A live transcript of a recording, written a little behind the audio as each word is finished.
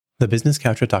The Business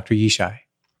Couch with Dr. Yishai,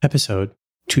 episode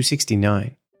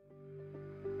 269.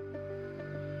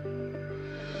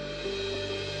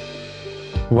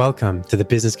 Welcome to the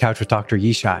Business Couch with Dr.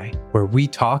 Yishai, where we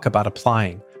talk about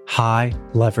applying high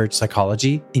leverage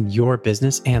psychology in your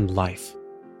business and life.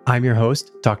 I'm your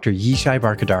host, Dr. Yishai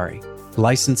Barkadari,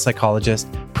 licensed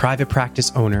psychologist, private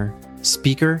practice owner,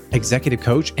 speaker, executive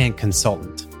coach, and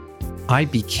consultant. I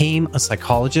became a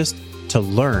psychologist to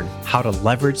learn how to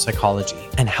leverage psychology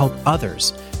and help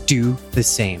others do the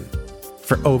same.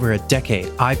 For over a decade,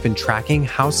 I've been tracking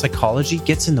how psychology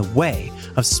gets in the way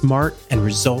of smart and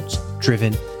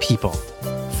results-driven people.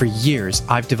 For years,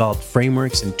 I've developed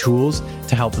frameworks and tools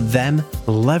to help them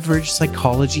leverage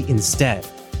psychology instead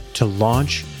to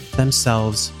launch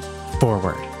themselves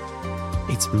forward.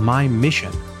 It's my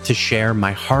mission to share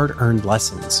my hard-earned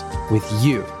lessons with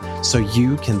you so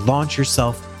you can launch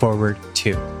yourself forward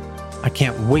too. I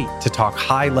can't wait to talk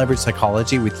high leverage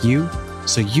psychology with you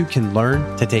so you can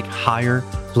learn to take higher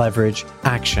leverage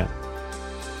action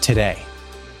today.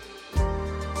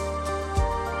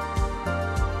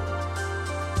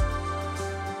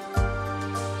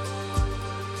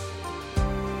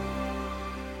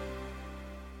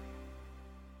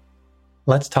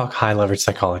 Let's talk high leverage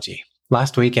psychology.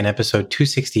 Last week in episode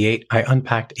 268, I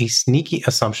unpacked a sneaky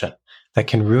assumption that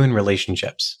can ruin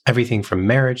relationships, everything from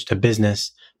marriage to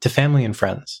business to family and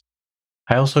friends.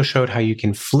 I also showed how you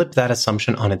can flip that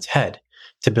assumption on its head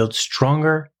to build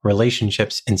stronger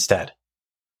relationships instead.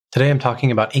 Today, I'm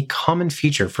talking about a common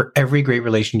feature for every great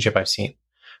relationship I've seen,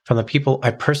 from the people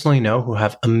I personally know who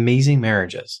have amazing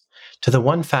marriages, to the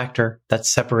one factor that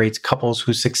separates couples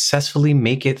who successfully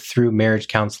make it through marriage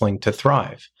counseling to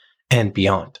thrive and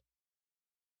beyond.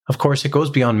 Of course, it goes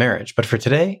beyond marriage, but for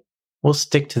today, we'll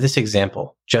stick to this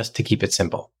example just to keep it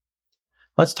simple.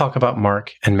 Let's talk about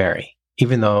Mark and Mary,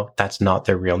 even though that's not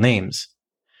their real names,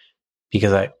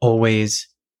 because I always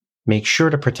make sure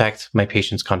to protect my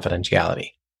patients'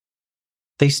 confidentiality.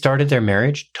 They started their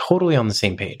marriage totally on the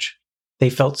same page. They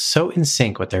felt so in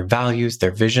sync with their values,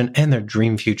 their vision, and their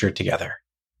dream future together.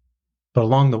 But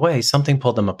along the way, something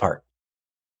pulled them apart.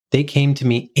 They came to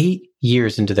me 8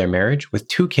 years into their marriage with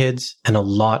 2 kids and a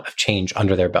lot of change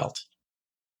under their belt.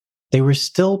 They were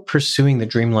still pursuing the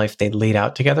dream life they'd laid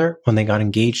out together when they got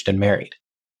engaged and married,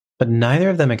 but neither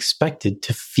of them expected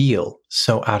to feel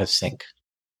so out of sync.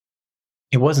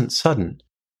 It wasn't sudden,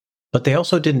 but they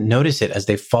also didn't notice it as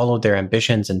they followed their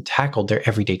ambitions and tackled their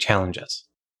everyday challenges.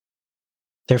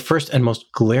 Their first and most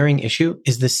glaring issue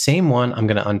is the same one I'm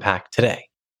going to unpack today.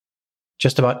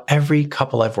 Just about every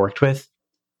couple I've worked with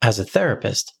as a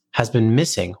therapist has been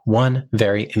missing one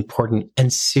very important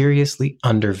and seriously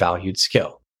undervalued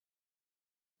skill.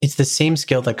 It's the same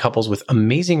skill that couples with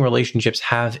amazing relationships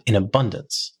have in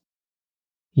abundance.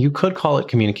 You could call it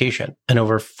communication, and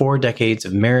over 4 decades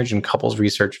of marriage and couples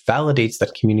research validates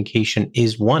that communication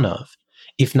is one of,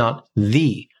 if not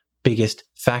the biggest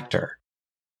factor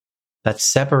that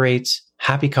separates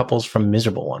happy couples from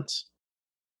miserable ones.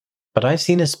 But I've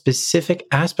seen a specific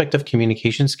aspect of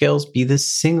communication skills be the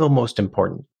single most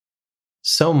important,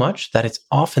 so much that it's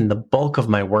often the bulk of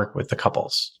my work with the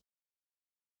couples.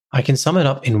 I can sum it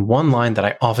up in one line that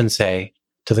I often say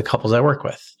to the couples I work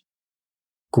with.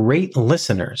 Great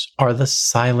listeners are the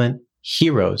silent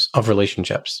heroes of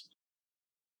relationships.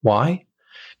 Why?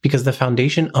 Because the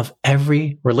foundation of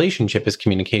every relationship is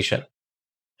communication.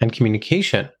 And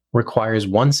communication requires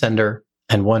one sender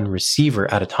and one receiver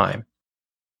at a time.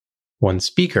 One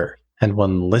speaker and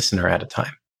one listener at a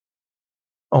time.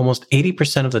 Almost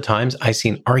 80% of the times I see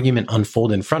an argument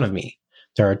unfold in front of me,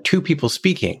 there are 2 people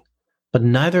speaking, but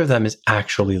neither of them is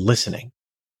actually listening.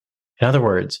 In other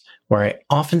words, where I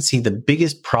often see the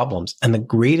biggest problems and the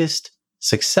greatest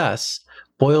success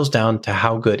boils down to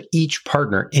how good each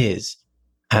partner is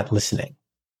at listening.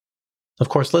 Of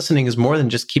course, listening is more than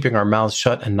just keeping our mouths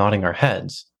shut and nodding our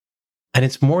heads. And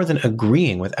it's more than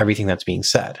agreeing with everything that's being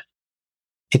said.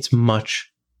 It's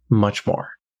much, much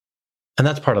more. And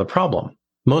that's part of the problem.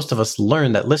 Most of us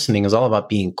learn that listening is all about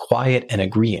being quiet and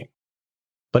agreeing.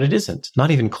 But it isn't,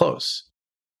 not even close.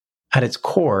 At its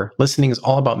core, listening is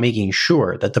all about making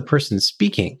sure that the person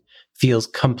speaking feels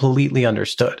completely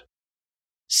understood,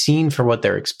 seen for what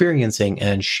they're experiencing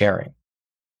and sharing.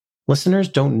 Listeners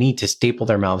don't need to staple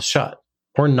their mouths shut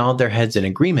or nod their heads in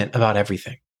agreement about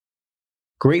everything.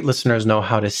 Great listeners know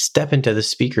how to step into the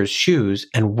speaker's shoes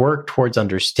and work towards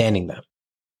understanding them.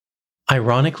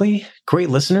 Ironically, great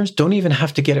listeners don't even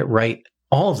have to get it right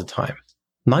all of the time,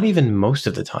 not even most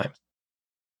of the time.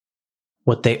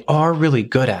 What they are really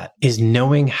good at is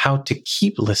knowing how to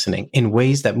keep listening in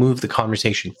ways that move the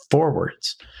conversation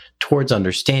forwards, towards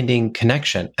understanding,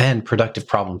 connection, and productive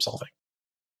problem solving,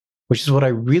 which is what I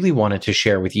really wanted to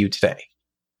share with you today.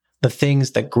 The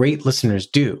things that great listeners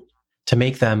do to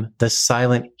make them the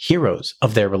silent heroes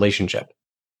of their relationship.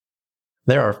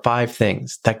 There are 5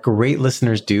 things that great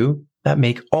listeners do that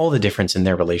make all the difference in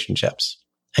their relationships.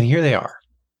 And here they are.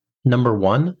 Number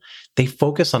 1, they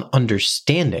focus on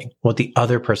understanding what the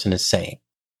other person is saying.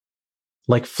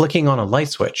 Like flicking on a light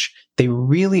switch, they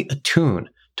really attune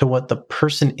to what the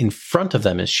person in front of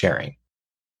them is sharing.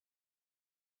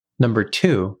 Number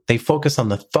 2, they focus on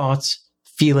the thoughts,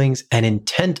 feelings, and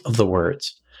intent of the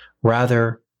words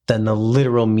rather than the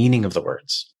literal meaning of the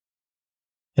words.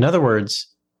 In other words,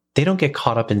 they don't get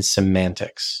caught up in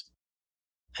semantics.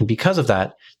 And because of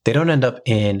that, they don't end up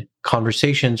in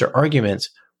conversations or arguments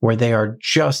where they are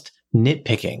just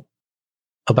nitpicking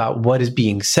about what is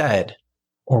being said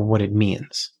or what it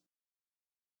means.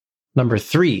 Number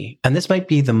 3, and this might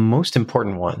be the most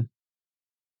important one,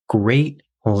 great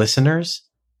listeners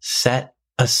set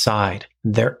aside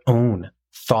their own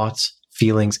thoughts,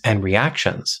 feelings, and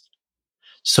reactions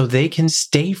so they can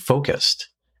stay focused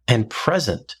and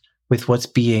present with what's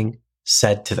being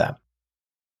said to them.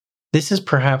 This is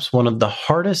perhaps one of the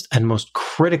hardest and most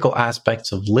critical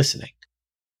aspects of listening.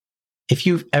 If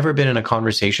you've ever been in a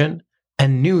conversation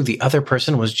and knew the other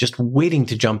person was just waiting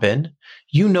to jump in,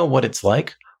 you know what it's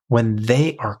like when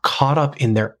they are caught up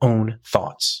in their own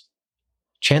thoughts.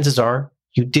 Chances are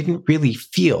you didn't really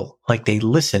feel like they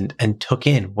listened and took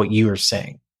in what you are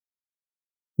saying.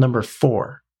 Number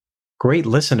 4, great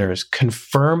listeners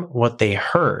confirm what they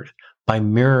heard by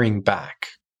mirroring back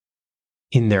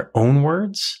in their own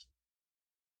words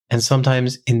and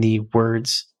sometimes in the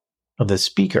words of the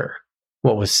speaker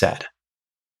what was said.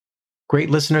 Great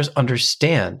listeners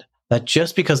understand that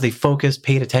just because they focused,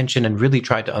 paid attention, and really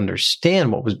tried to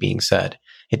understand what was being said,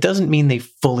 it doesn't mean they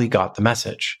fully got the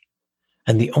message.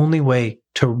 And the only way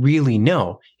to really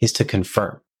know is to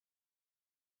confirm.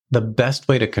 The best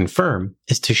way to confirm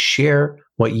is to share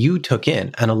what you took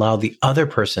in and allow the other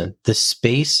person the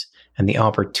space and the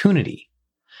opportunity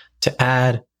to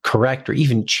add, correct, or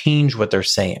even change what they're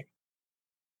saying.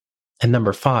 And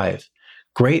number 5,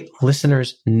 great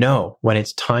listeners know when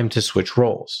it's time to switch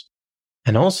roles,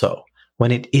 and also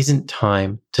when it isn't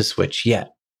time to switch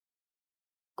yet.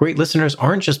 Great listeners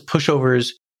aren't just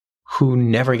pushovers who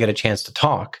never get a chance to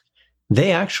talk.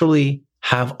 They actually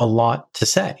have a lot to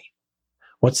say.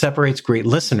 What separates great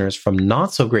listeners from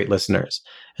not so great listeners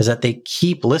is that they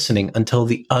keep listening until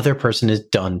the other person is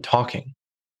done talking,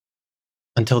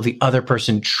 until the other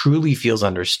person truly feels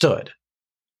understood.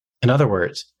 In other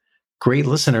words, great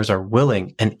listeners are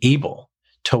willing and able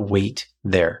to wait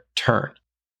their turn.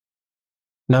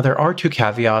 Now, there are 2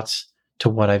 caveats to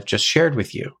what I've just shared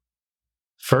with you.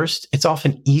 First, it's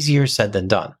often easier said than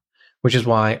done, which is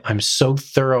why I'm so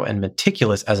thorough and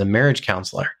meticulous as a marriage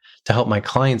counselor to help my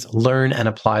clients learn and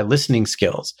apply listening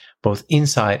skills both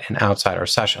inside and outside our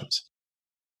sessions.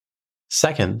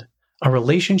 Second, a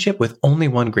relationship with only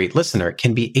one great listener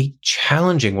can be a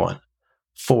challenging one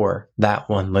for that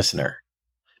one listener,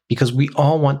 because we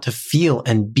all want to feel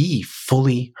and be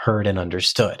fully heard and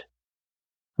understood.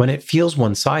 When it feels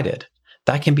one-sided,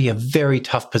 that can be a very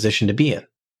tough position to be in.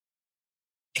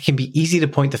 It can be easy to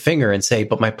point the finger and say,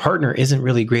 but my partner isn't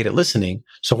really great at listening,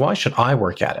 so why should I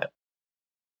work at it?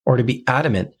 Or to be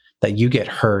adamant that you get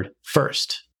heard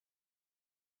first.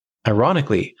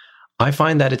 Ironically, I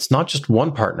find that it's not just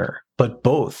one partner, but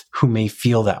both who may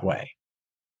feel that way.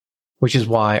 Which is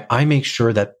why I make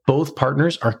sure that both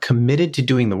partners are committed to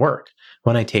doing the work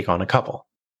when I take on a couple.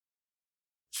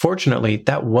 Fortunately,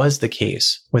 that was the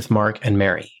case with Mark and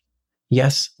Mary.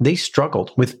 Yes, they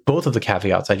struggled with both of the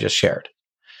caveats I just shared.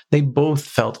 They both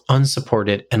felt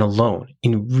unsupported and alone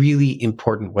in really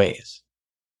important ways.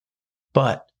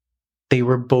 But they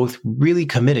were both really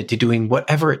committed to doing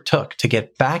whatever it took to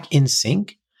get back in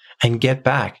sync and get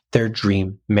back their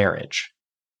dream marriage.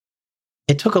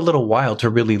 It took a little while to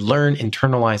really learn,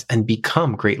 internalize, and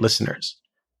become great listeners.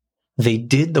 They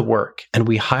did the work, and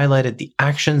we highlighted the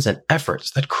actions and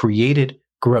efforts that created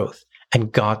growth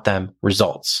and got them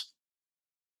results.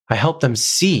 I helped them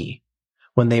see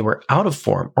when they were out of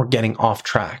form or getting off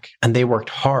track, and they worked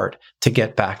hard to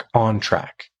get back on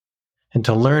track and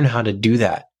to learn how to do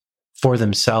that for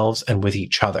themselves and with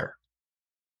each other.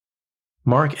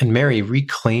 Mark and Mary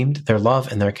reclaimed their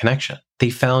love and their connection. They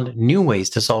found new ways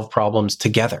to solve problems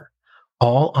together,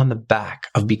 all on the back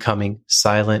of becoming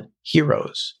silent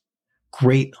heroes,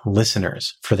 great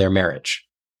listeners for their marriage.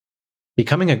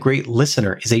 Becoming a great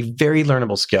listener is a very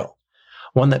learnable skill,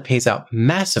 one that pays out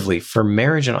massively for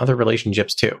marriage and other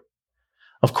relationships too.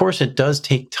 Of course, it does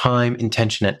take time,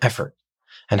 intention, and effort,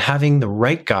 And having the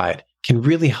right guide can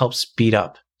really help speed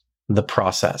up the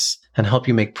process and help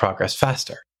you make progress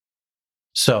faster.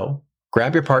 So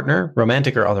grab your partner,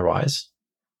 romantic or otherwise,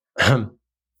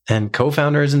 and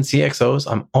co-founders and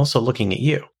CXOs, I'm also looking at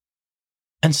you,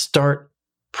 and start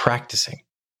practicing.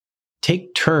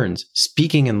 Take turns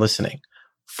speaking and listening,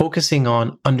 focusing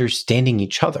on understanding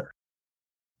each other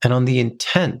and on the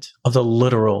intent of the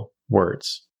literal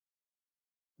words.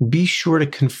 Be sure to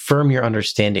confirm your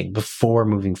understanding before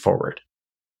moving forward.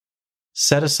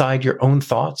 Set aside your own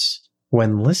thoughts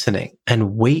when listening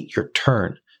and wait your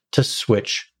turn to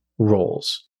switch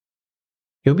roles.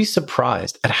 You'll be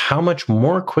surprised at how much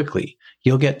more quickly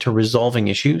you'll get to resolving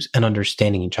issues and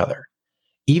understanding each other,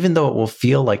 even though it will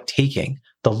feel like taking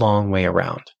the long way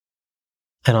around.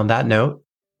 And on that note,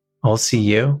 I'll see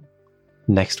you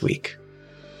next week.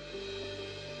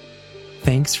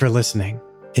 Thanks for listening.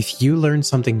 If you learned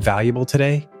something valuable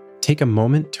today, take a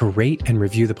moment to rate and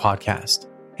review the podcast.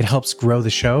 It helps grow the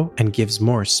show and gives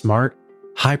more smart,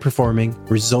 high-performing,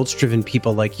 results-driven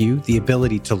people like you the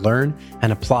ability to learn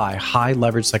and apply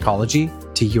high-leverage psychology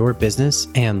to your business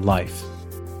and life.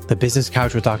 The Business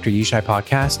Couch with Dr. Yishai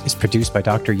podcast is produced by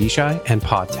Dr. Yishai and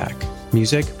PodTech.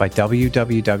 Music by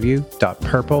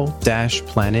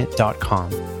www.purple-planet.com.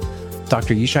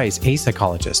 Dr. Yishai is a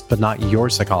psychologist, but not your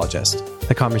psychologist.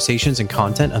 The conversations and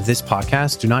content of this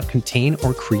podcast do not contain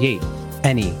or create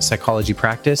any psychology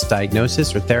practice,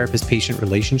 diagnosis, or therapist-patient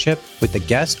relationship with the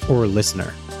guest or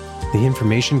listener. The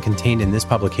information contained in this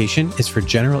publication is for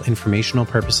general informational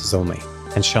purposes only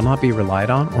and shall not be relied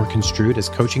on or construed as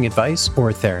coaching advice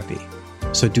or therapy.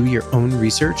 So do your own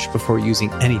research before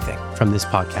using anything from this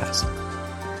podcast.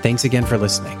 Thanks again for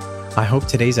listening. I hope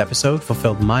today's episode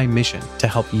fulfilled my mission to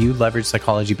help you leverage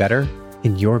psychology better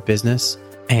in your business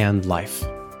and life.